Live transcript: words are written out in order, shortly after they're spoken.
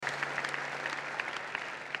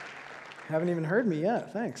Haven't even heard me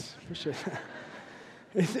yet. Thanks. Appreciate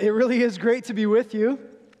it. It really is great to be with you.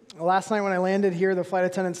 Last night when I landed here, the flight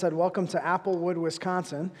attendant said, "Welcome to Applewood,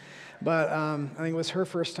 Wisconsin." But I think it was her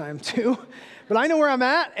first time too. But I know where I'm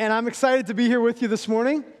at, and I'm excited to be here with you this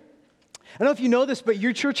morning. I don't know if you know this, but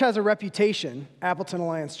your church has a reputation, Appleton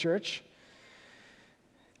Alliance Church,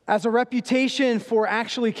 as a reputation for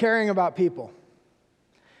actually caring about people,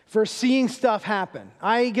 for seeing stuff happen.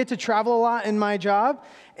 I get to travel a lot in my job,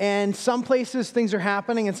 and some places things are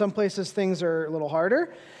happening, and some places things are a little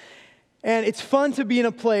harder. And it's fun to be in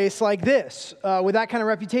a place like this, with that kind of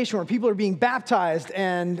reputation, where people are being baptized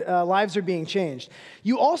and lives are being changed.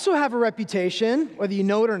 You also have a reputation, whether you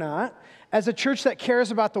know it or not, as a church that cares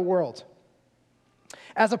about the world.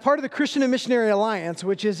 As a part of the Christian and Missionary Alliance,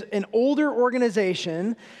 which is an older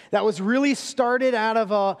organization that was really started out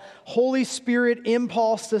of a Holy Spirit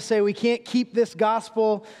impulse to say we can't keep this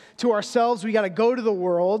gospel to ourselves, we got to go to the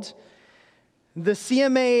world. The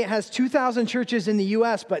CMA has 2,000 churches in the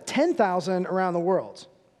U.S., but 10,000 around the world.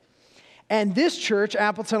 And this church,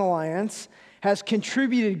 Appleton Alliance, has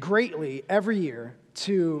contributed greatly every year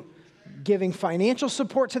to giving financial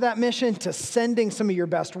support to that mission, to sending some of your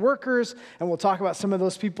best workers, and we'll talk about some of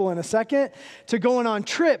those people in a second, to going on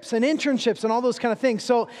trips and internships and all those kind of things.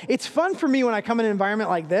 So it's fun for me when I come in an environment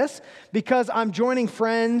like this because I'm joining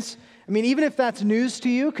friends. I mean, even if that's news to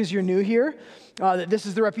you because you're new here, that this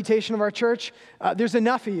is the reputation of our church, there's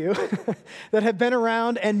enough of you that have been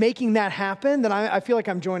around and making that happen that I feel like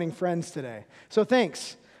I'm joining friends today. So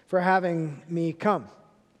thanks for having me come.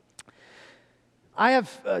 I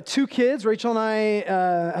have two kids. Rachel and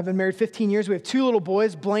I have been married 15 years. We have two little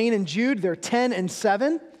boys, Blaine and Jude. They're 10 and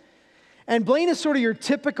 7. And Blaine is sort of your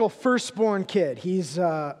typical firstborn kid. He's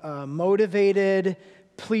motivated,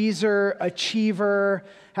 pleaser, achiever,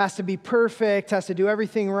 has to be perfect, has to do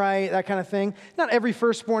everything right, that kind of thing. Not every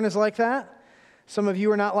firstborn is like that. Some of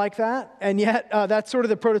you are not like that. And yet, that's sort of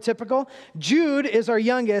the prototypical. Jude is our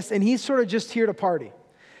youngest, and he's sort of just here to party.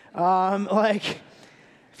 If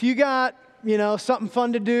you got something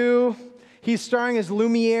fun to do. He's starring as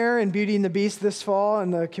Lumiere in Beauty and the Beast this fall in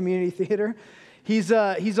the community theater. He's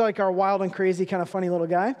like our wild and crazy kind of funny little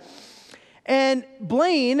guy. And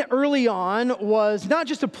Blaine, early on, was not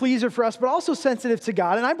just a pleaser for us, but also sensitive to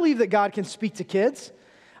God. And I believe that God can speak to kids.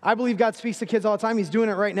 I believe God speaks to kids all the time. He's doing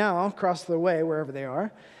it right now across the way, wherever they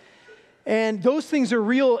are. And those things are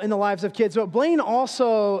real in the lives of kids. But Blaine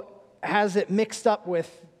also has it mixed up with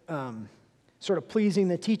sort of pleasing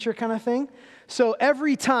the teacher kind of thing. So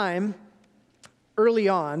every time early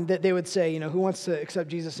on that they would say, who wants to accept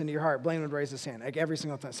Jesus into your heart, Blaine would raise his hand, like every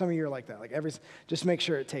single time. Some of you are like that, just make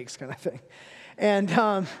sure it takes kind of thing. And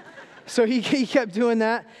so he kept doing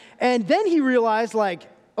that. And then he realized,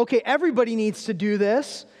 okay, everybody needs to do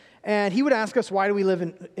this. And he would ask us, why do we live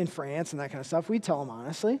in France and that kind of stuff. We'd tell him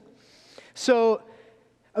honestly. So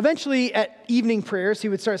eventually at evening prayers, he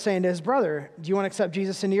would start saying to his brother, do you want to accept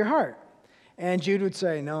Jesus into your heart? And Jude would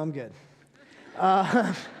say, no, I'm good.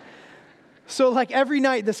 So every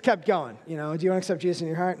night this kept going. Do you want to accept Jesus in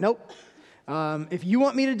your heart? Nope. If you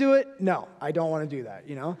want me to do it, no, I don't want to do that,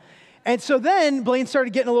 And so then Blaine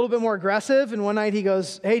started getting a little bit more aggressive. And one night he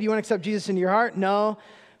goes, hey, do you want to accept Jesus into your heart? No.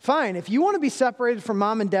 Fine. If you want to be separated from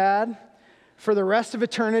mom and dad for the rest of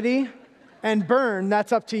eternity and burn,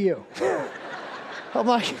 that's up to you. I'm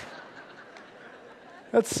like,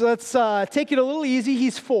 let's take it a little easy.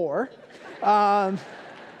 He's 4.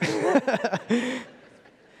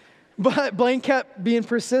 But Blaine kept being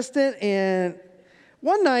persistent, and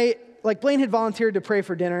one night, Blaine had volunteered to pray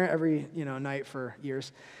for dinner every, night for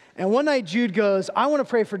years. And one night Jude goes, I want to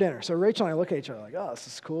pray for dinner. So Rachel and I look at each other like, oh, this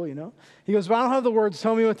is cool, He goes, but I don't have the words.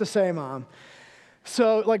 Tell me what to say, Mom.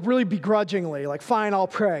 So really begrudgingly, fine, I'll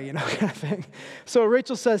pray, kind of thing. So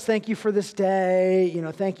Rachel says, thank you for this day.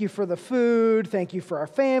 Thank you for the food. Thank you for our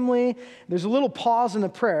family. There's a little pause in the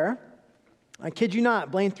prayer. I kid you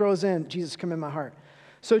not, Blaine throws in, Jesus, come in my heart.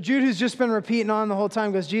 So Jude, who's just been repeating on the whole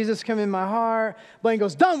time, goes, Jesus, come in my heart. Blaine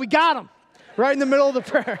goes, done, we got him. Right in the middle of the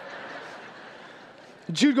prayer.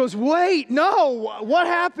 Jude goes, wait, no, what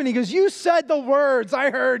happened? He goes, you said the words,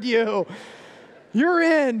 I heard you. You're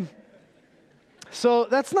in. So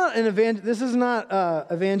that's not this is not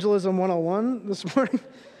evangelism 101 this morning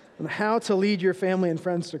on how to lead your family and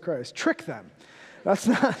friends to Christ. Trick them. That's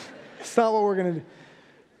not what we're going to do.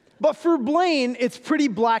 But for Blaine, it's pretty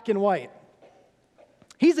black and white.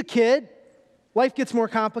 He's a kid. Life gets more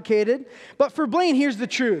complicated. But for Blaine, here's the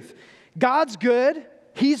truth. God's good.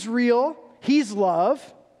 He's real. He's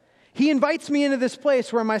love. He invites me into this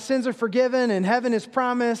place where my sins are forgiven and heaven is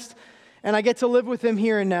promised, and I get to live with him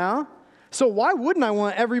here and now. So why wouldn't I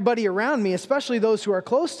want everybody around me, especially those who are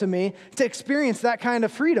close to me, to experience that kind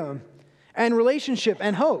of freedom and relationship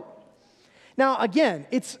and hope? Now, again,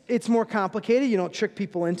 it's more complicated. You don't trick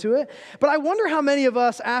people into it. But I wonder how many of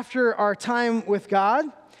us, after our time with God,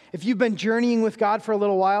 if you've been journeying with God for a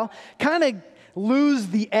little while, kind of lose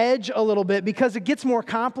the edge a little bit because it gets more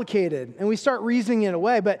complicated and we start reasoning it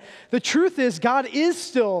away. But the truth is, God is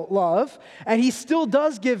still love, and he still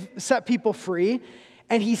does set people free,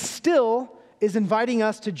 and he still is inviting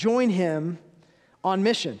us to join him on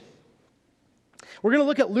mission. We're going to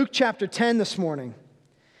look at Luke chapter 10 this morning.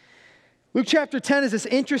 Luke chapter 10 is this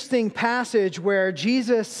interesting passage where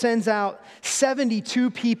Jesus sends out 72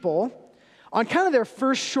 people on kind of their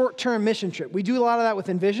first short-term mission trip. We do a lot of that with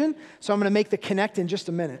Envision, so I'm going to make the connect in just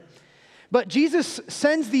a minute. But Jesus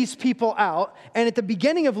sends these people out, and at the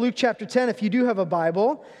beginning of Luke chapter 10, if you do have a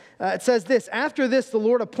Bible, it says this: "After this, the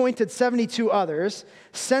Lord appointed 72 others,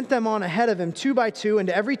 sent them on ahead of him, 2 by 2,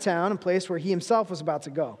 into every town and place where he himself was about to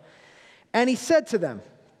go. And he said to them,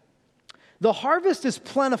 'The harvest is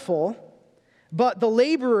plentiful, but the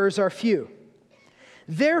laborers are few.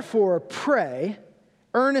 Therefore, pray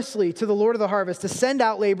earnestly to the Lord of the harvest to send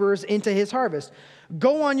out laborers into his harvest.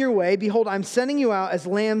 Go on your way. Behold, I'm sending you out as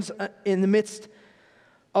lambs in the midst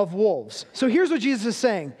of wolves.'" So here's what Jesus is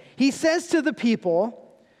saying. He says to the people,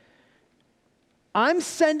 I'm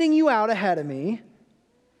sending you out ahead of me.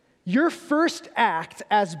 Your first act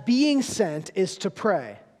as being sent is to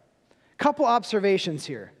pray. Couple observations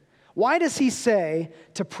here. Why does he say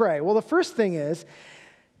to pray? Well, the first thing is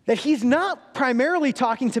that he's not primarily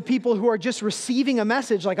talking to people who are just receiving a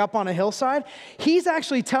message like up on a hillside. He's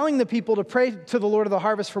actually telling the people to pray to the Lord of the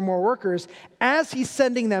harvest for more workers as he's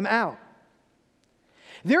sending them out.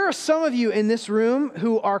 There are some of you in this room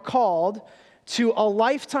who are called to a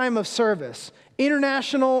lifetime of service,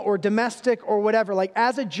 international or domestic or whatever. Like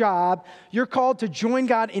as a job, you're called to join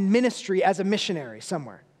God in ministry as a missionary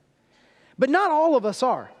somewhere. But not all of us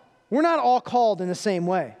are. We're not all called in the same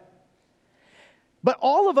way. But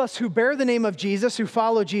all of us who bear the name of Jesus, who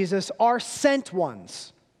follow Jesus, are sent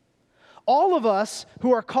ones. All of us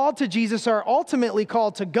who are called to Jesus are ultimately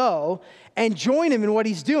called to go and join him in what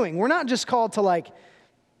he's doing. We're not just called to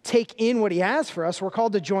take in what he has for us. We're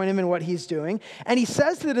called to join him in what he's doing. And he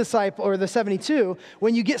says to the disciple, or the 72,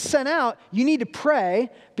 when you get sent out, you need to pray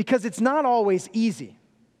because it's not always easy.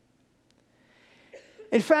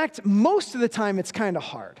 In fact, most of the time it's kind of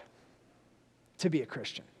hard to be a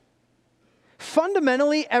Christian.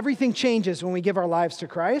 Fundamentally, everything changes when we give our lives to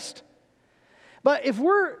Christ. But if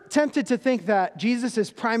we're tempted to think that Jesus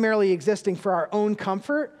is primarily existing for our own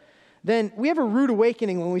comfort, then we have a rude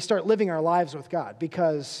awakening when we start living our lives with God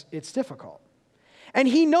because it's difficult. And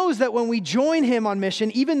he knows that when we join him on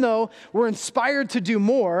mission, even though we're inspired to do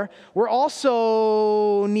more, we're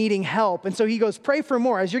also needing help. And so he goes, pray for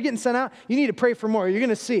more. As you're getting sent out, you need to pray for more. You're going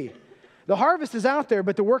to see. The harvest is out there,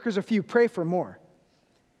 but the workers are few. Pray for more.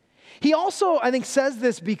 He also, I think, says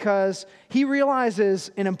this because he realizes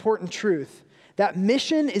an important truth, that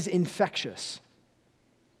mission is infectious.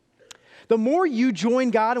 The more you join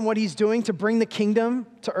God in what he's doing to bring the kingdom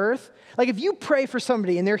to earth, like if you pray for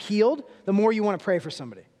somebody and they're healed, the more you want to pray for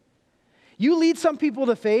somebody. You lead some people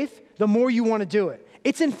to faith, the more you want to do it.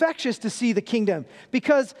 It's infectious to see the kingdom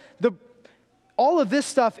because all of this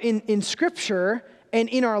stuff in Scripture and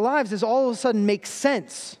in our lives is all of a sudden makes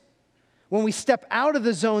sense when we step out of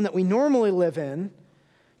the zone that we normally live in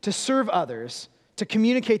to serve others, to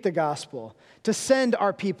communicate the gospel, to send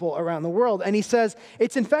our people around the world. And he says,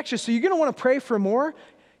 it's infectious, so you're going to want to pray for more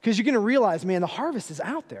because you're going to realize, man, the harvest is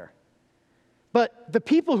out there. But the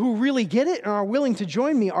people who really get it and are willing to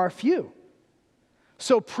join me are few.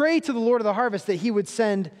 So pray to the Lord of the harvest that he would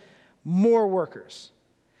send more workers.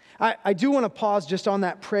 I do want to pause just on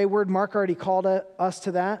that pray word. Mark already called us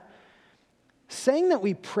to that. Saying that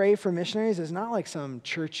we pray for missionaries is not like some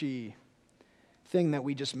churchy thing that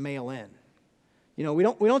we just mail in. You know, we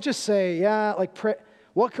don't just say, yeah, like pray.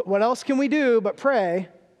 What else can we do but pray?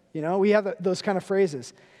 You know, we have those kind of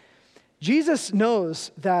phrases. Jesus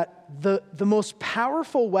knows that the most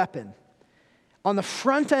powerful weapon on the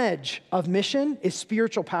front edge of mission is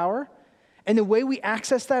spiritual power, and the way we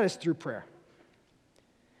access that is through prayer.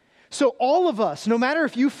 So all of us, no matter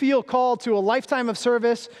if you feel called to a lifetime of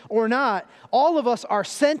service or not, all of us are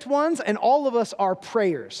sent ones and all of us are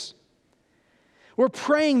prayers. We're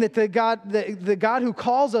praying that the God who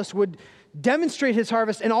calls us would demonstrate his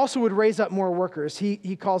harvest and also would raise up more workers.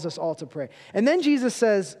 He calls us all to pray. And then Jesus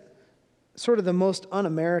says sort of the most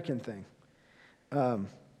un-American thing.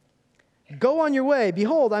 Go on your way.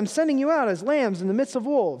 Behold, I'm sending you out as lambs in the midst of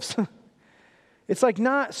wolves. It's like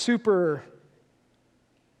not super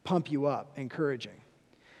pump you up, encouraging.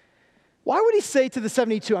 Why would he say to the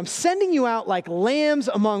 72, I'm sending you out like lambs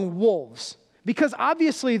among wolves? Because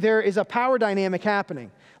obviously there is a power dynamic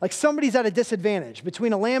happening. Like somebody's at a disadvantage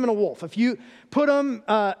between a lamb and a wolf. If you put them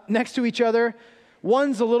next to each other,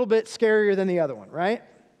 one's a little bit scarier than the other one, right?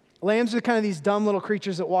 Lambs are kind of these dumb little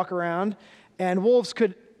creatures that walk around, and wolves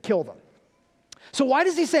could kill them. So why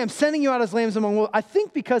does he say, I'm sending you out as lambs among wolves? I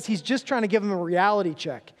think because he's just trying to give them a reality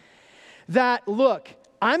check. That, look,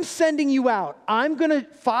 I'm sending you out. I'm going to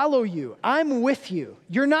follow you. I'm with you.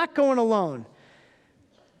 You're not going alone.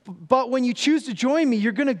 But when you choose to join me,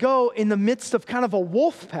 you're going to go in the midst of kind of a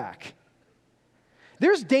wolf pack.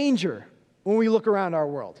 There's danger when we look around our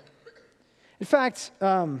world. In fact,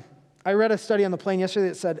 I read a study on the plane yesterday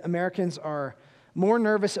that said Americans are more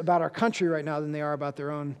nervous about our country right now than they are about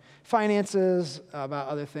their own finances, about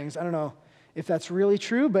other things. I don't know if that's really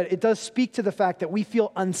true, but it does speak to the fact that we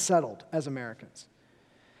feel unsettled as Americans.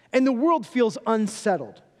 And the world feels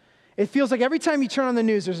unsettled. It feels like every time you turn on the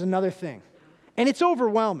news, there's another thing. And it's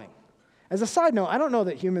overwhelming. As a side note, I don't know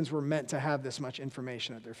that humans were meant to have this much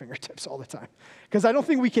information at their fingertips all the time, because I don't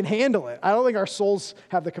think we can handle it. I don't think our souls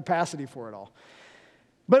have the capacity for it all.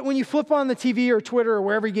 But when you flip on the TV or Twitter or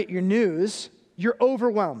wherever you get your news, you're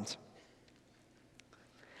overwhelmed.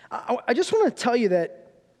 I just want to tell you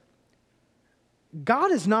that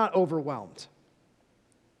God is not overwhelmed.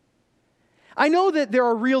 I know that there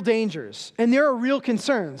are real dangers and there are real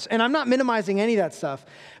concerns, and I'm not minimizing any of that stuff,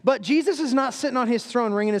 but Jesus is not sitting on his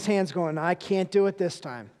throne wringing his hands going, I can't do it this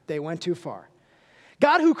time. They went too far.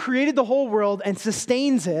 God, who created the whole world and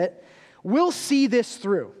sustains it, will see this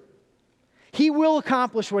through. He will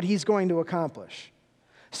accomplish what he's going to accomplish.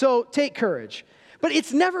 So take courage. But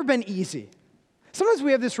it's never been easy. Sometimes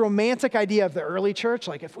we have this romantic idea of the early church,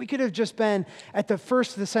 like if we could have just been at the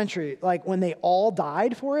first of the century, like when they all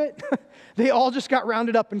died for it, they all just got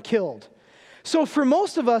rounded up and killed. So for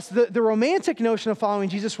most of us, the romantic notion of following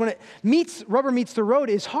Jesus, when rubber meets the road,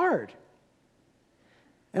 is hard.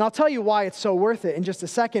 And I'll tell you why it's so worth it in just a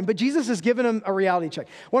second, but Jesus has given him a reality check.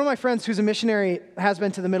 One of my friends who's a missionary, has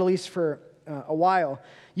been to the Middle East for a while,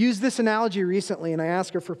 used this analogy recently, and I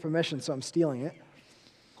asked her for permission, so I'm stealing it.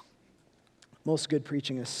 Most good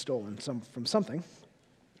preaching is stolen from something,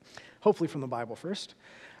 hopefully from the Bible first.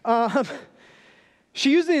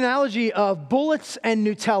 She used the analogy of bullets and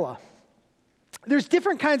Nutella. There's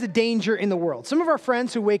different kinds of danger in the world. Some of our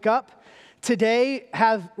friends who wake up today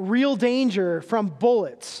have real danger from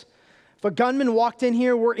bullets. If a gunman walked in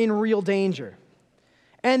here, we're in real danger.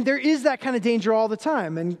 And there is that kind of danger all the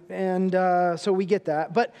time, and so we get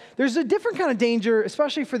that. But there's a different kind of danger,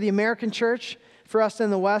 especially for the American church, for us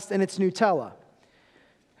in the West, and it's Nutella.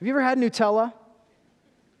 Have you ever had Nutella?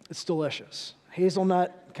 It's delicious.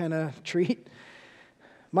 Hazelnut kind of treat.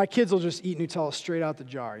 My kids will just eat Nutella straight out the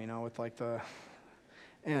jar, with like the...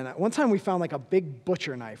 And one time we found like a big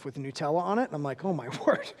butcher knife with Nutella on it, and I'm like, oh my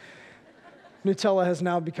word. Nutella has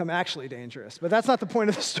now become actually dangerous. But that's not the point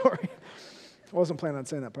of the story. I wasn't planning on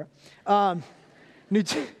saying that part.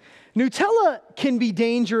 Nutella can be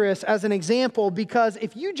dangerous as an example because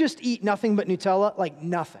if you just eat nothing but Nutella, like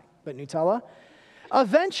nothing but Nutella,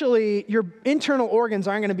 eventually your internal organs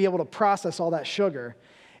aren't going to be able to process all that sugar.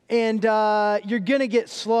 And you're going to get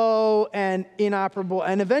slow and inoperable,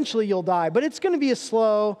 and eventually you'll die. But it's going to be a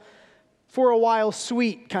slow, for a while,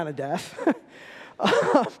 sweet kind of death.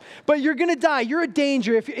 But you're going to die. You're a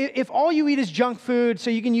danger. If all you eat is junk food,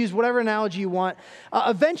 so you can use whatever analogy you want,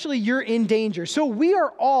 eventually you're in danger. So we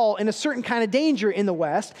are all in a certain kind of danger in the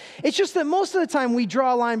West. It's just that most of the time we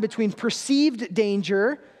draw a line between perceived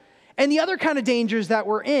danger and the other kind of dangers that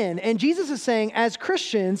we're in. And Jesus is saying, as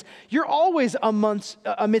Christians, you're always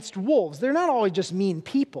amidst wolves. They're not always just mean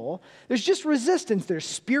people. There's just resistance. There's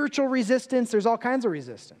spiritual resistance. There's all kinds of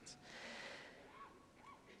resistance.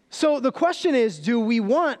 So the question is, do we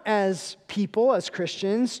want as people, as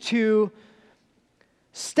Christians, to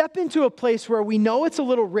step into a place where we know it's a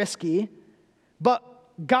little risky, but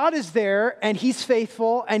God is there and he's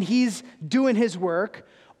faithful and he's doing his work?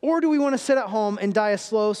 Or do we want to sit at home and die a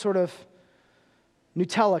slow sort of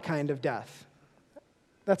Nutella kind of death?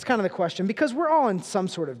 That's kind of the question, because we're all in some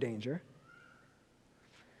sort of danger.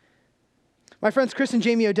 My friends Chris and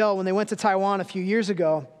Jamie Odell, when they went to Taiwan a few years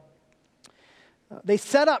ago, they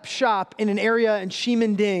set up shop in an area in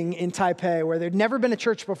Ximending in Taipei where there'd never been a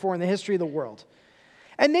church before in the history of the world.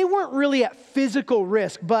 And they weren't really at physical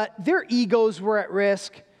risk, but their egos were at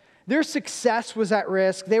risk. Their success was at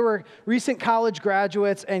risk. They were recent college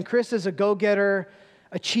graduates, and Chris is a go-getter,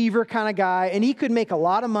 achiever kind of guy, and he could make a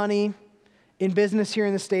lot of money in business here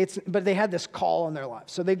in the States, but they had this call on their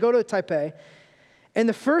lives. So they go to Taipei, In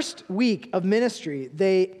the first week of ministry,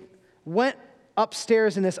 they went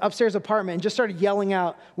upstairs in this upstairs apartment and just started yelling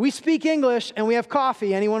out, "We speak English and we have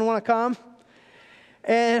coffee. Anyone want to come?"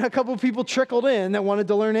 And a couple of people trickled in that wanted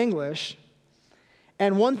to learn English.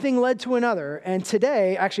 And one thing led to another. And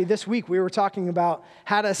today, actually this week, we were talking about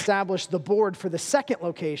how to establish the board for the second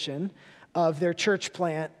location of their church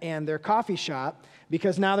plant and their coffee shop,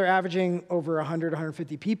 because now they're averaging over 100,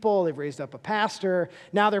 150 people. They've raised up a pastor.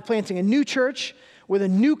 Now they're planting a new church with a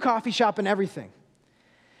new coffee shop and everything.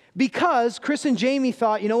 Because Chris and Jamie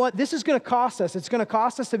thought, you know what, this is going to cost us. It's going to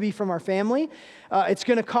cost us to be from our family. It's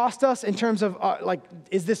going to cost us in terms of,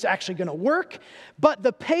 is this actually going to work? But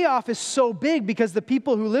the payoff is so big because the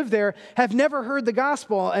people who live there have never heard the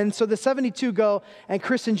gospel. And so the 72 go, and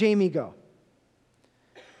Chris and Jamie go.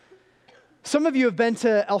 Some of you have been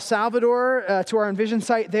to El Salvador, to our Envision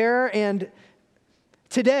site there, and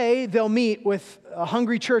today they'll meet with, a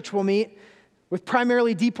hungry church will meet with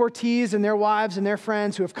primarily deportees and their wives and their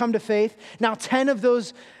friends who have come to faith. Now 10 of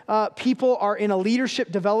those people are in a leadership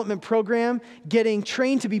development program getting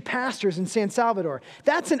trained to be pastors in San Salvador.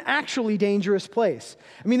 That's an actually dangerous place.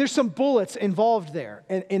 I mean, there's some bullets involved there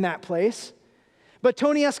in that place. But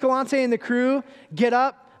Tony Escalante and the crew get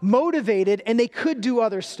up, motivated, and they could do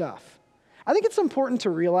other stuff. I think it's important to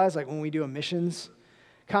realize, like when we do a missions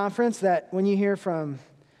conference, that when you hear from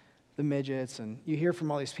the midgets and you hear from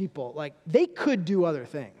all these people, like they could do other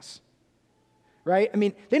things, right? I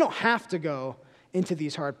mean, they don't have to go into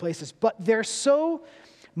these hard places, but they're so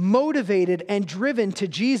motivated and driven to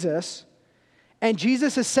Jesus, and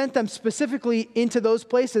Jesus has sent them specifically into those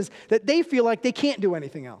places that they feel like they can't do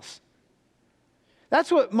anything else. That's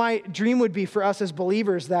what my dream would be for us as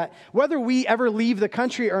believers, that whether we ever leave the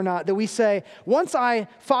country or not, that we say, once I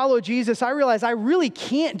follow Jesus, I realize I really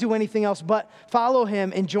can't do anything else but follow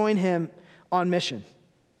him and join him on mission.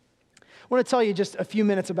 I want to tell you just a few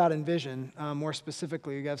minutes about Envision. More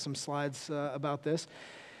specifically, we have some slides about this.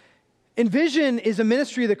 Envision is a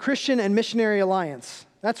ministry of the Christian and Missionary Alliance.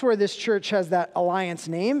 That's where this church has that alliance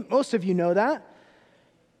name. Most of you know that.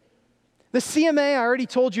 The CMA, I already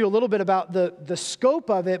told you a little bit about the scope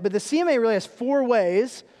of it, but the CMA really has 4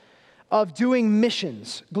 ways of doing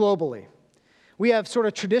missions globally. We have sort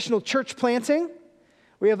of traditional church planting.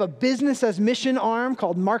 We have a business as mission arm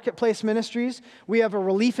called Marketplace Ministries. We have a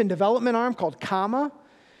relief and development arm called CAMA,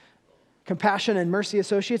 Compassion and Mercy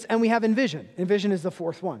Associates, and we have Envision. Envision is the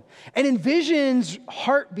 4th one. And Envision's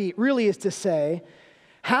heartbeat really is to say,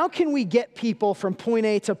 how can we get people from point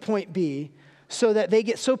A to point B so that they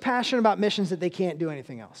get so passionate about missions that they can't do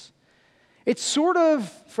anything else? It's sort of,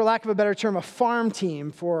 for lack of a better term, a farm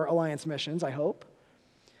team for Alliance Missions, I hope.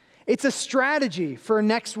 It's a strategy for a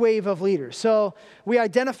next wave of leaders. So we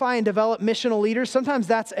identify and develop missional leaders. Sometimes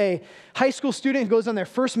that's a high school student who goes on their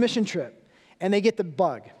first mission trip and they get the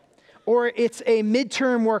bug. Or it's a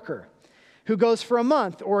midterm worker who goes for a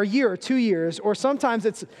month or a year or 2 years, or sometimes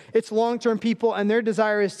it's long-term people, and their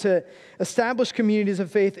desire is to establish communities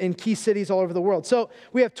of faith in key cities all over the world. So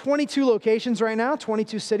we have 22 locations right now,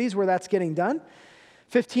 22 cities where that's getting done.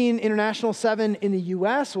 15 international, 7 in the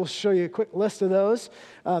U.S. We'll show you a quick list of those.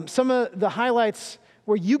 Some of the highlights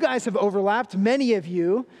where you guys have overlapped, many of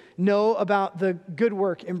you know about the good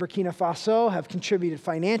work in Burkina Faso, have contributed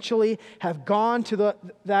financially, have gone to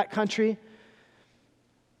that country.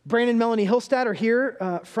 Brandon and Melanie Hillstad are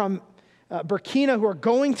here from Burkina, who are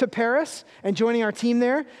going to Paris and joining our team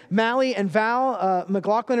there. Mally and Val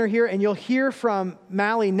McLaughlin are here, and you'll hear from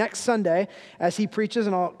Mally next Sunday as he preaches,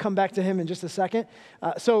 and I'll come back to him in just a second.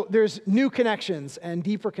 So there's new connections and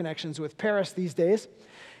deeper connections with Paris these days.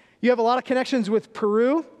 You have a lot of connections with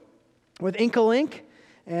Peru, with Inca Link,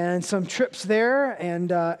 and some trips there, and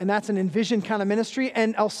that's an Envision kind of ministry,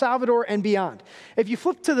 and El Salvador and beyond. If you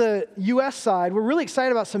flip to the U.S. side, we're really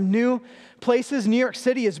excited about some new places. New York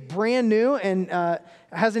City is brand new, and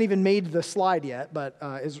hasn't even made the slide yet, but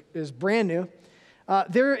is brand new.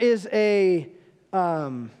 There is a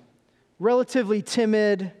relatively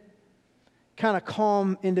timid, kind of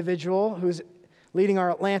calm individual who's leading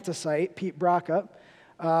our Atlanta site, Pete Brockup.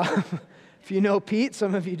 If you know Pete,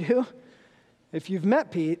 some of you do. If you've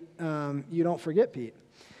met Pete, you don't forget Pete.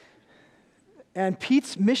 And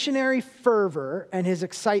Pete's missionary fervor and his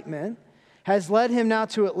excitement has led him now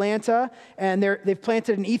to Atlanta, and they've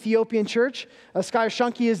planted an Ethiopian church. Sky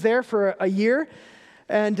Shunky is there for a year,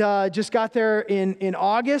 and just got there in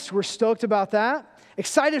August. We're stoked about that.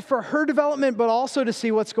 Excited for her development, but also to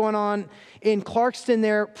see what's going on in Clarkston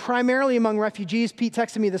there, primarily among refugees. Pete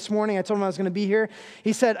texted me this morning. I told him I was going to be here.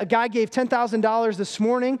 He said a guy gave $10,000 this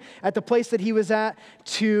morning at the place that he was at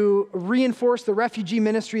to reinforce the refugee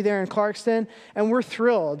ministry there in Clarkston, and we're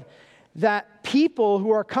thrilled that people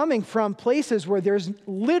who are coming from places where there's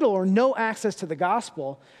little or no access to the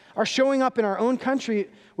gospel are showing up in our own country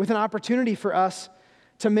with an opportunity for us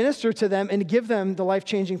to minister to them and to give them the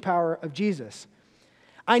life-changing power of Jesus.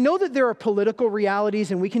 I know that there are political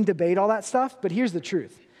realities and we can debate all that stuff, but here's the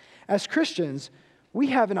truth. As Christians, we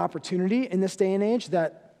have an opportunity in this day and age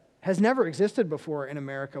that has never existed before in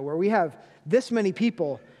America, where we have this many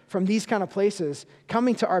people from these kind of places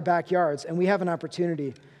coming to our backyards, and we have an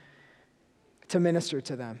opportunity to minister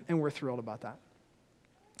to them, and we're thrilled about that.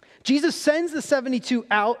 Jesus sends the 72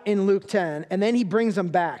 out in Luke 10, and then he brings them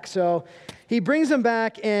back. So he brings them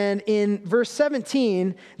back, and in verse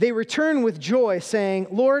 17, they return with joy, saying,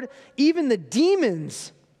 "Lord, even the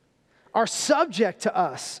demons are subject to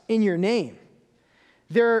us in your name."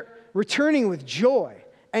 They're returning with joy.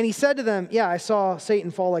 And he said to them, "Yeah, I saw Satan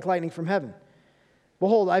fall like lightning from heaven.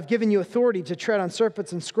 Behold, I've given you authority to tread on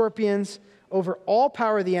serpents and scorpions over all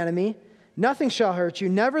power of the enemy. Nothing shall hurt you.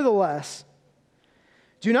 Nevertheless,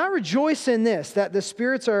 do not rejoice in this, that the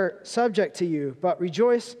spirits are subject to you, but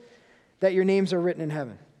rejoice that your names are written in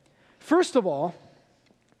heaven." First of all,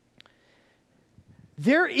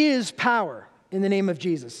 there is power in the name of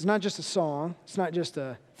Jesus. It's not just a song. It's not just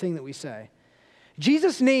a thing that we say.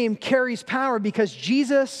 Jesus' name carries power because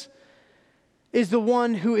Jesus is the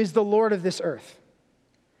one who is the Lord of this earth.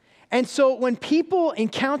 And so when people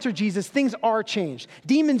encounter Jesus, things are changed.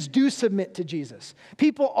 Demons do submit to Jesus.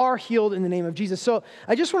 People are healed in the name of Jesus. So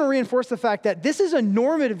I just want to reinforce the fact that this is a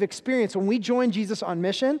normative experience. When we join Jesus on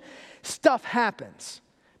mission, stuff happens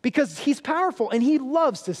because he's powerful and he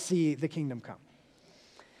loves to see the kingdom come.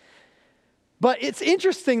 But it's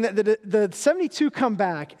interesting that the 72 come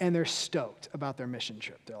back and they're stoked about their mission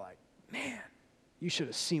trip. They're like, "Man, you should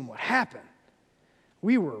have seen what happened.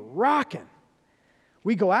 We were rocking.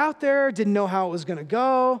 We go out there, didn't know how it was going to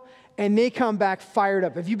go, and they come back fired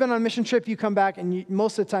up." If you've been on a mission trip, you come back, and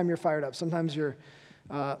most of the time you're fired up. Sometimes you're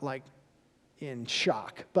like in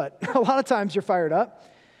shock, but a lot of times you're fired up.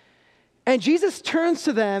 And Jesus turns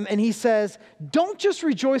to them, and he says, "Don't just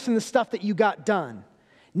rejoice in the stuff that you got done.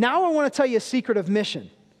 Now I want to tell you a secret of mission.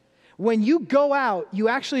 When you go out, you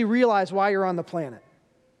actually realize why you're on the planet."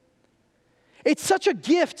 It's such a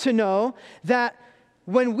gift to know that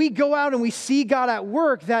when we go out and we see God at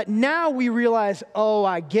work, that now we realize, oh,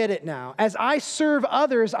 I get it now. As I serve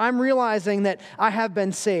others, I'm realizing that I have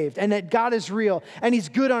been saved and that God is real and he's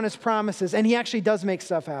good on his promises and he actually does make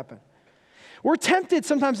stuff happen. We're tempted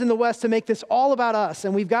sometimes in the West to make this all about us,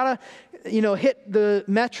 and we've got to, hit the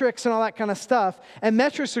metrics and all that kind of stuff. And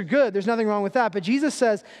metrics are good. There's nothing wrong with that. But Jesus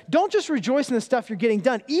says, don't just rejoice in the stuff you're getting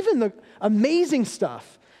done, even the amazing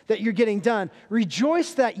stuff that you're getting done.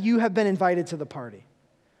 Rejoice that you have been invited to the party.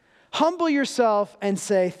 Humble yourself and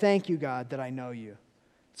say, "Thank you, God, that I know you."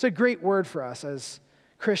 It's a great word for us as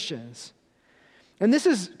Christians. And this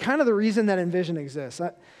is kind of the reason that Envision exists.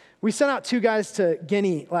 We sent out 2 guys to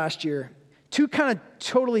Guinea last year. 2 kind of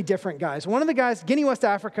totally different guys. One of the guys, Guinea, West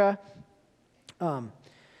Africa,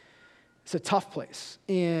 it's a tough place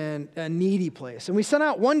and a needy place. And we sent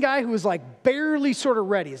out one guy who was like barely sort of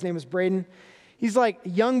ready. His name was Braden. He's like a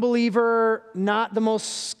young believer, not the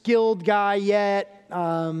most skilled guy yet.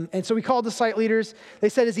 And so we called the site leaders. They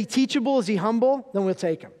said, "Is he teachable? Is he humble? Then we'll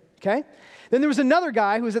take him." Okay? Then there was another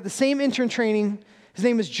guy who was at the same intern training. His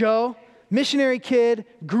name was Joe, missionary kid,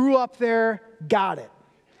 grew up there, got it.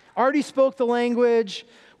 Already spoke the language.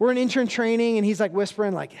 We're in intern training, and he's like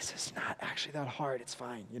whispering, like, "This is not actually that hard. It's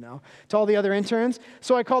fine," to all the other interns.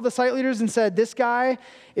 So I called the site leaders and said, "This guy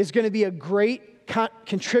is going to be a great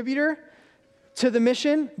contributor to the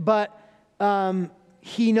mission, but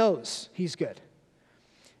he knows he's good."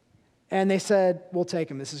 And they said, "We'll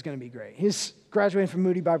take him. This is going to be great." He's graduating from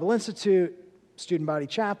Moody Bible Institute, student body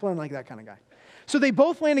chaplain, like that kind of guy. So they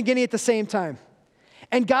both landed in Guinea at the same time.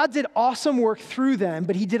 And God did awesome work through them,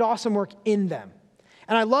 but he did awesome work in them.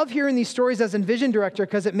 And I love hearing these stories as Envision director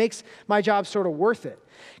because it makes my job sort of worth it.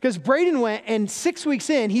 Because Braden went, and 6 weeks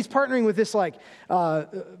in, he's partnering with this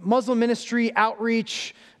Muslim ministry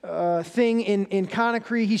outreach thing in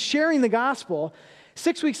Conakry. He's sharing the gospel.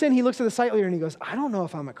 6 weeks in, he looks at the site leader and he goes, "I don't know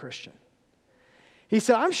if I'm a Christian." He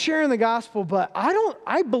said, "I'm sharing the gospel, but I've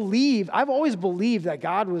always believed that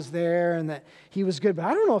God was there and that he was good, but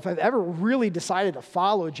I don't know if I've ever really decided to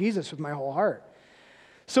follow Jesus with my whole heart."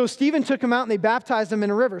 So Stephen took him out and they baptized him in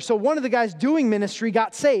a river. So one of the guys doing ministry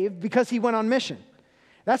got saved because he went on mission.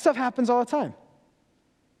 That stuff happens all the time.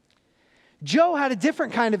 Joe had a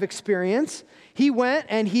different kind of experience. He went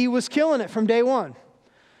and he was killing it from day one.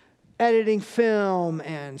 Editing film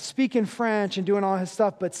and speaking French and doing all his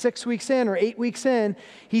stuff. But 6 weeks in or 8 weeks in,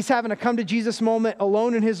 he's having a come to Jesus moment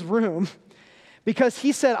alone in his room. Because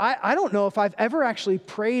he said, I don't know if I've ever actually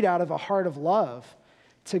prayed out of a heart of love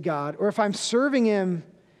to God, or if I'm serving him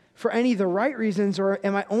for any of the right reasons, or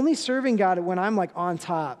am I only serving God when I'm like on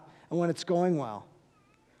top and when it's going well?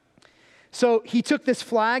 So he took this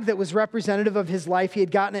flag that was representative of his life. He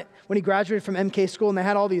had gotten it when he graduated from MK school, and they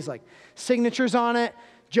had all these like signatures on it.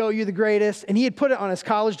 Joe, you're the greatest. And he had put it on his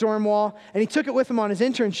college dorm wall, and he took it with him on his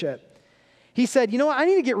internship. He said, you know what, I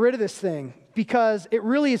need to get rid of this thing because it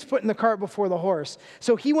really is putting the cart before the horse.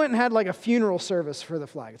 So he went and had like a funeral service for the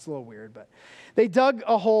flag. It's a little weird, but they dug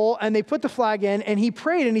a hole and they put the flag in, and he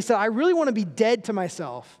prayed and he said, I really want to be dead to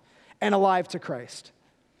myself and alive to Christ.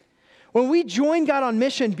 When we join God on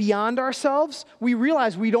mission beyond ourselves, we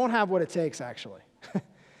realize we don't have what it takes, actually.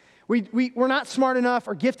 We're not smart enough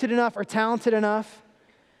or gifted enough or talented enough.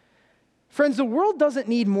 Friends, the world doesn't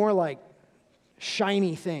need more like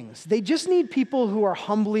shiny things. They just need people who are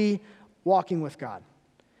humbly walking with God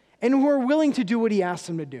and who are willing to do what he asks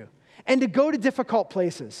them to do and to go to difficult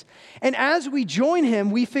places. And as we join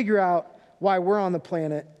him, we figure out why we're on the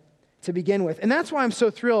planet to begin with. And that's why I'm so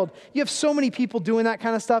thrilled. You have so many people doing that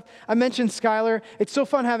kind of stuff. I mentioned Skylar. It's so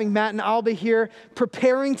fun having Matt and Alba here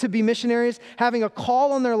preparing to be missionaries, having a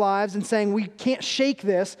call on their lives and saying, we can't shake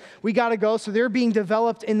this. We got to go. So they're being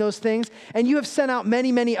developed in those things. And you have sent out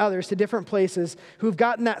many, many others to different places who've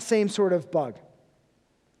gotten that same sort of bug.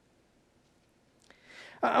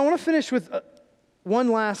 I want to finish with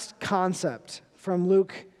one last concept from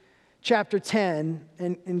Luke chapter 10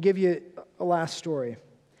 and give you a last story.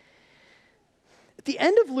 At the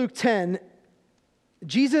end of Luke 10,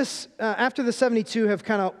 Jesus, after the 72 have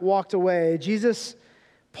kind of walked away, Jesus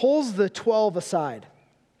pulls the 12 aside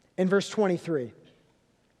in verse 23.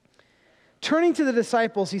 Turning to the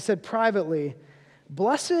disciples, he said privately,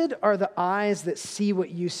 "Blessed are the eyes that see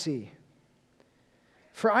what you see.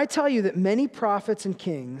 For I tell you that many prophets and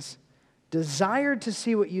kings desired to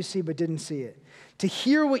see what you see but didn't see it, to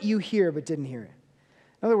hear what you hear but didn't hear it."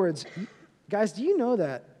 In other words, guys, do you know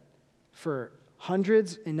that for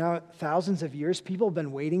hundreds and now thousands of years, people have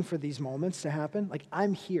been waiting for these moments to happen? Like,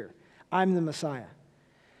 I'm here. I'm the Messiah.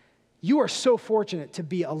 You are so fortunate to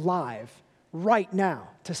be alive right now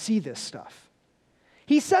to see this stuff.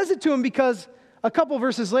 He says it to him because a couple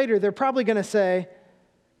verses later, they're probably going to say,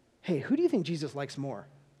 hey, who do you think Jesus likes more?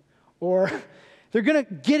 Or they're going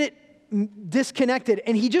to get it disconnected.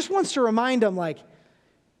 And he just wants to remind them, like,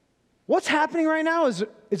 what's happening right now is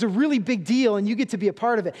a really big deal, and you get to be a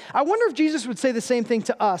part of it. I wonder if Jesus would say the same thing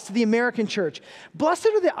to us, to the American church. Blessed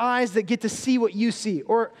are the eyes that get to see what you see,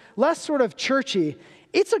 or less sort of churchy,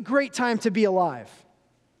 it's a great time to be alive.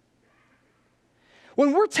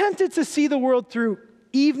 When we're tempted to see the world through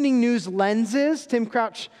evening news lenses, Tim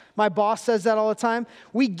Crouch, my boss, says that all the time,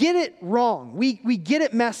 we get it wrong. We get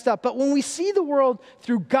it messed up. But when we see the world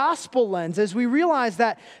through gospel lenses, we realize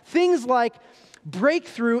that things like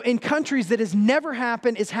breakthrough in countries that has never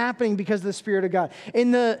happened is happening because of the Spirit of God.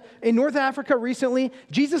 In North Africa recently,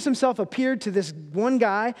 Jesus himself appeared to this one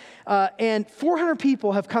guy, and 400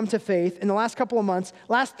 people have come to faith in the last couple of months.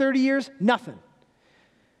 Last 30 years, nothing.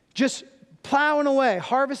 Just plowing away.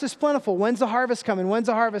 Harvest is plentiful. When's the harvest coming? When's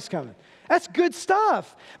the harvest coming? That's good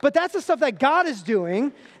stuff. But that's the stuff that God is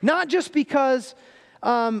doing, not just because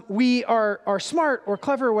we are smart or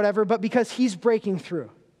clever or whatever, but because he's breaking through.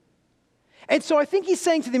 And so I think he's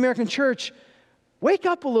saying to the American church, wake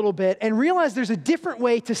up a little bit and realize there's a different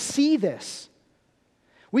way to see this.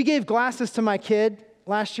 We gave glasses to my kid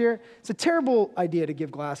last year. It's a terrible idea to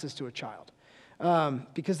give glasses to a child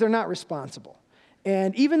because they're not responsible.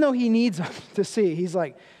 And even though he needs them to see, he's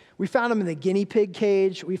like, we found them in the guinea pig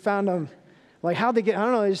cage. We found them, like, how'd they get, I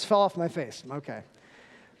don't know, they just fell off my face. Okay.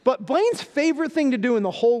 But Blaine's favorite thing to do in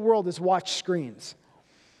the whole world is watch screens.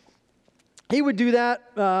 He would do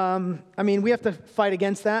that. We have to fight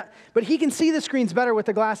against that. But he can see the screens better with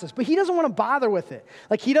the glasses. But he doesn't want to bother with it.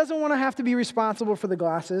 Like, he doesn't want to have to be responsible for the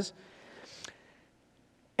glasses.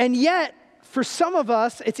 And yet, for some of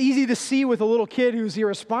us, it's easy to see with a little kid who's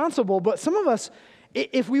irresponsible. But some of us,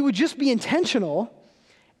 if we would just be intentional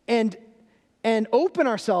and open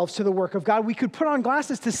ourselves to the work of God, we could put on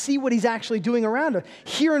glasses to see what he's actually doing around us.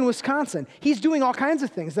 Here in Wisconsin, he's doing all kinds of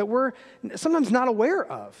things that we're sometimes not aware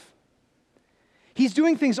of. He's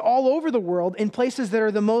doing things all over the world in places that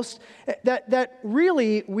are the most, that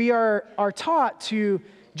really we are taught to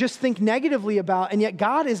just think negatively about, and yet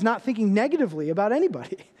God is not thinking negatively about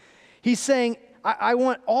anybody. He's saying, I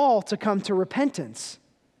want all to come to repentance.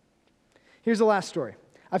 Here's the last story.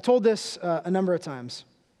 I've told this a number of times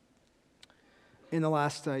in the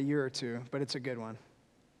last year or two, but it's a good one.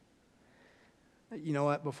 You know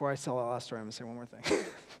what? Before I tell that last story, I'm going to say one more thing.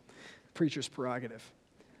 Preacher's prerogative.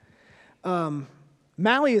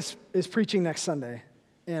 Mally is preaching next Sunday,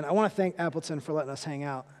 and I want to thank Appleton for letting us hang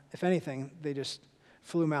out. If anything, they just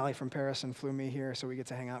flew Mally from Paris and flew me here, so we get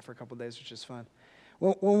to hang out for a couple days, which is fun.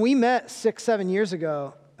 When we met 7 years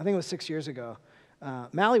ago, I think it was 6 years ago,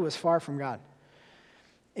 Mally was far from God.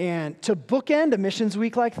 And to bookend a missions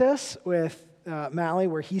week like this with Mally,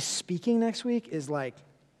 where he's speaking next week, is like,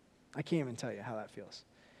 I can't even tell you how that feels.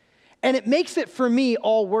 And it makes it, for me,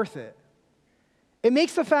 all worth it. It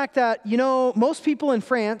makes the fact that, most people in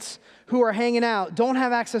France who are hanging out don't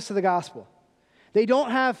have access to the gospel. They don't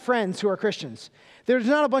have friends who are Christians. There's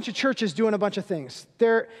not a bunch of churches doing a bunch of things.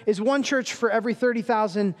 There is one church for every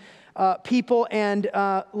 30,000 people, and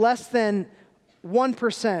less than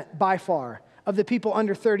 1% by far of the people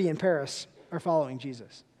under 30 in Paris are following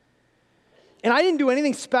Jesus. And I didn't do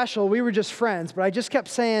anything special. We were just friends, but I just kept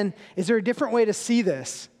saying, is there a different way to see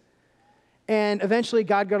this? And eventually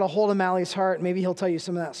God got a hold of Mally's heart. Maybe he'll tell you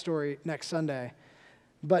some of that story next Sunday.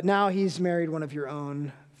 But now he's married one of your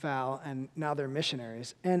own, Val, and now they're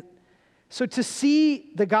missionaries. And so to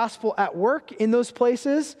see the gospel at work in those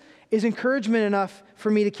places is encouragement enough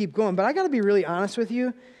for me to keep going. But I got to be really honest with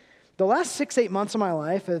you. The last 6-8 months of my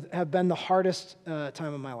life have been the hardest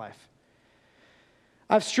time of my life.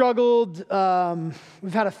 I've struggled.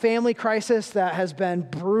 We've had a family crisis that has been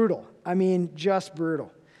brutal. I mean, just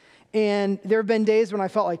brutal. And there have been days when I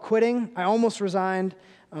felt like quitting. I almost resigned.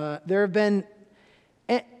 There have been,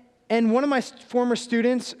 and one of my former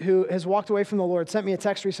students who has walked away from the Lord sent me a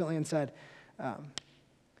text recently and said,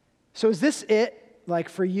 so is this it, like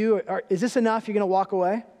for you? Is this enough? You're going to walk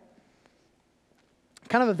away?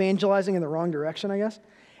 Kind of evangelizing in the wrong direction, I guess.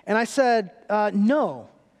 And I said, no.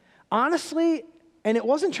 Honestly, and it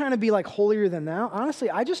wasn't trying to be like holier than thou. Honestly,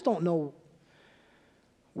 I just don't know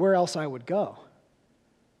where else I would go.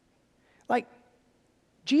 Like,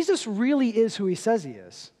 Jesus really is who he says he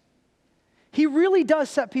is. He really does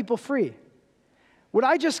set people free. Would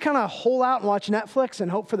I just kind of hole out and watch Netflix and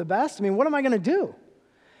hope for the best? I mean, what am I going to do?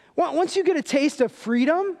 Once you get a taste of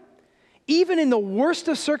freedom, even in the worst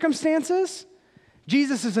of circumstances,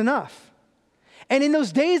 Jesus is enough. And in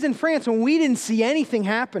those days in France when we didn't see anything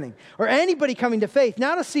happening or anybody coming to faith,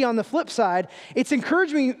 now to see on the flip side, it's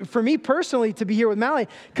encouraging for me personally to be here with Mally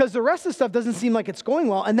because the rest of the stuff doesn't seem like it's going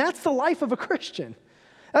well. And that's the life of a Christian.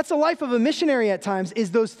 That's the life of a missionary at times,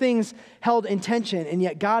 is those things held in tension, and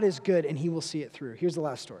yet God is good and he will see it through. Here's the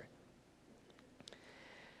last story.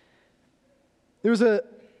 There was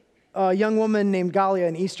a young woman named Galia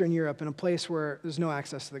in Eastern Europe in a place where there's no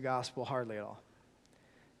access to the gospel, hardly at all.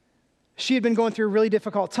 She had been going through a really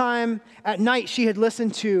difficult time. At night, she had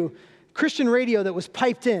listened to Christian radio that was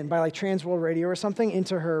piped in by like Transworld Radio or something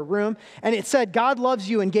into her room. And it said, God loves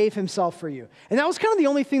you and gave himself for you. And that was kind of the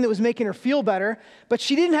only thing that was making her feel better. But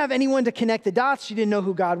she didn't have anyone to connect the dots. She didn't know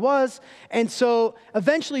who God was. And so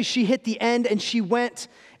eventually she hit the end and she went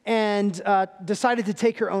and decided to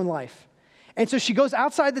take her own life. And so she goes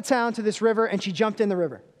outside the town to this river and she jumped in the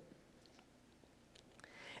river.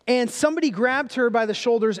 And somebody grabbed her by the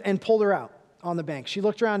shoulders and pulled her out on the bank. She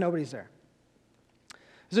looked around, nobody's there.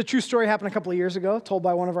 This is a true story, happened a couple of years ago, told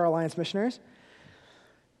by one of our Alliance missionaries.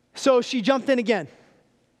 So she jumped in again.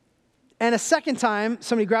 And a second time,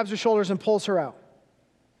 somebody grabs her shoulders and pulls her out.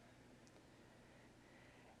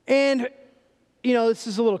 And, this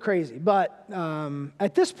is a little crazy, but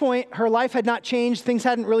at this point, her life had not changed. Things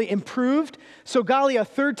hadn't really improved. So Galia a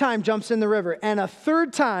third time jumps in the river. And a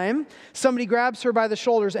third time, somebody grabs her by the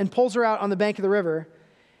shoulders and pulls her out on the bank of the river.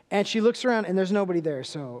 And she looks around and there's nobody there.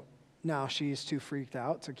 So now she's too freaked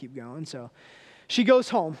out to keep going. So she goes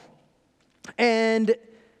home. And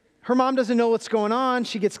her mom doesn't know what's going on.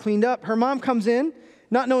 She gets cleaned up. Her mom comes in,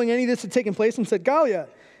 not knowing any of this had taken place, and said, Galia,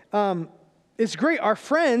 it's great. Our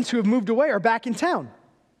friends who have moved away are back in town.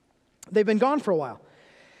 They've been gone for a while.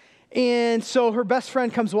 And so her best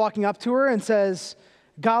friend comes walking up to her and says,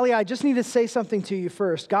 Galia, I just need to say something to you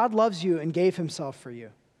first. God loves you and gave himself for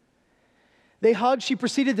you. They hugged. She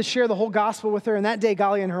proceeded to share the whole gospel with her. And that day,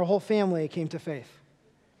 Galia and her whole family came to faith.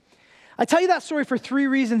 I tell you that story for 3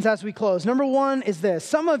 reasons as we close. Number one is this.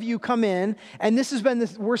 Some of you come in, and this has been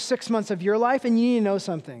the worst 6 months of your life, and you need to know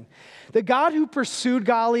something. The God who pursued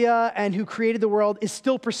Galia and who created the world is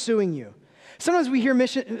still pursuing you. Sometimes we hear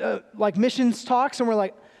missions talks, and we're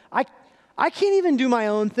like, I can't even do my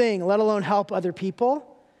own thing, let alone help other people.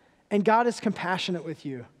 And God is compassionate with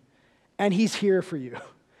you, and he's here for you.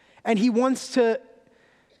 And he wants to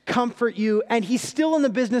comfort you, and he's still in the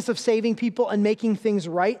business of saving people and making things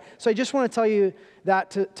right. So I just want to tell you that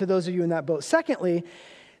to those of you in that boat. Secondly,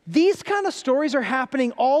 these kind of stories are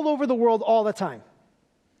happening all over the world all the time.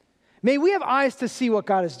 May we have eyes to see what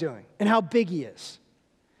God is doing and how big he is.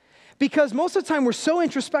 Because most of the time we're so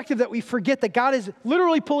introspective that we forget that God is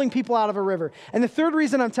literally pulling people out of a river. And the third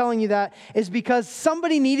reason I'm telling you that is because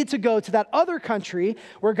somebody needed to go to that other country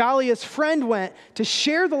where Galia's friend went to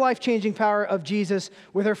share the life-changing power of Jesus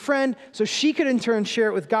with her friend so she could in turn share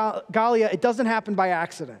it with Galia. It doesn't happen by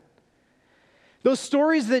accident. Those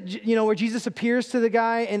stories that, where Jesus appears to the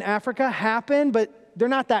guy in Africa happen, but they're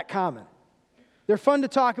not that common. They're fun to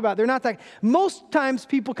talk about. They're not that. Most times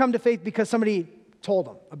people come to faith because somebody told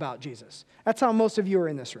them about Jesus. That's how most of you are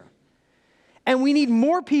in this room. And we need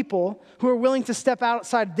more people who are willing to step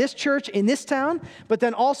outside this church in this town, but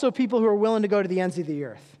then also people who are willing to go to the ends of the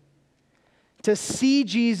earth to see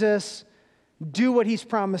Jesus do what he's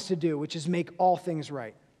promised to do, which is make all things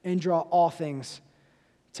right and draw all things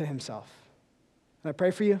to himself. Can I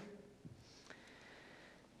pray for you?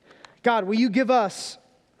 God, will you give us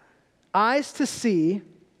eyes to see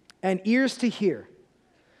and ears to hear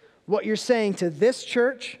what you're saying to this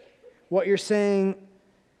church, what you're saying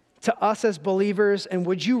to us as believers, and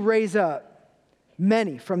would you raise up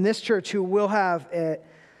many from this church who will have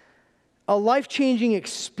a life-changing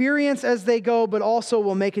experience as they go, but also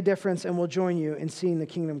will make a difference and will join you in seeing the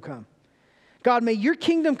kingdom come. God, may your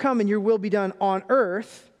kingdom come and your will be done on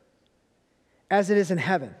earth as it is in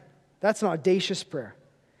heaven. That's an audacious prayer.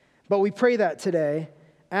 But we pray that today,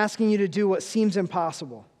 asking you to do what seems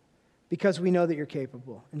impossible because we know that you're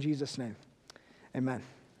capable. In Jesus' name, amen.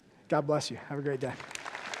 God bless you. Have a great day.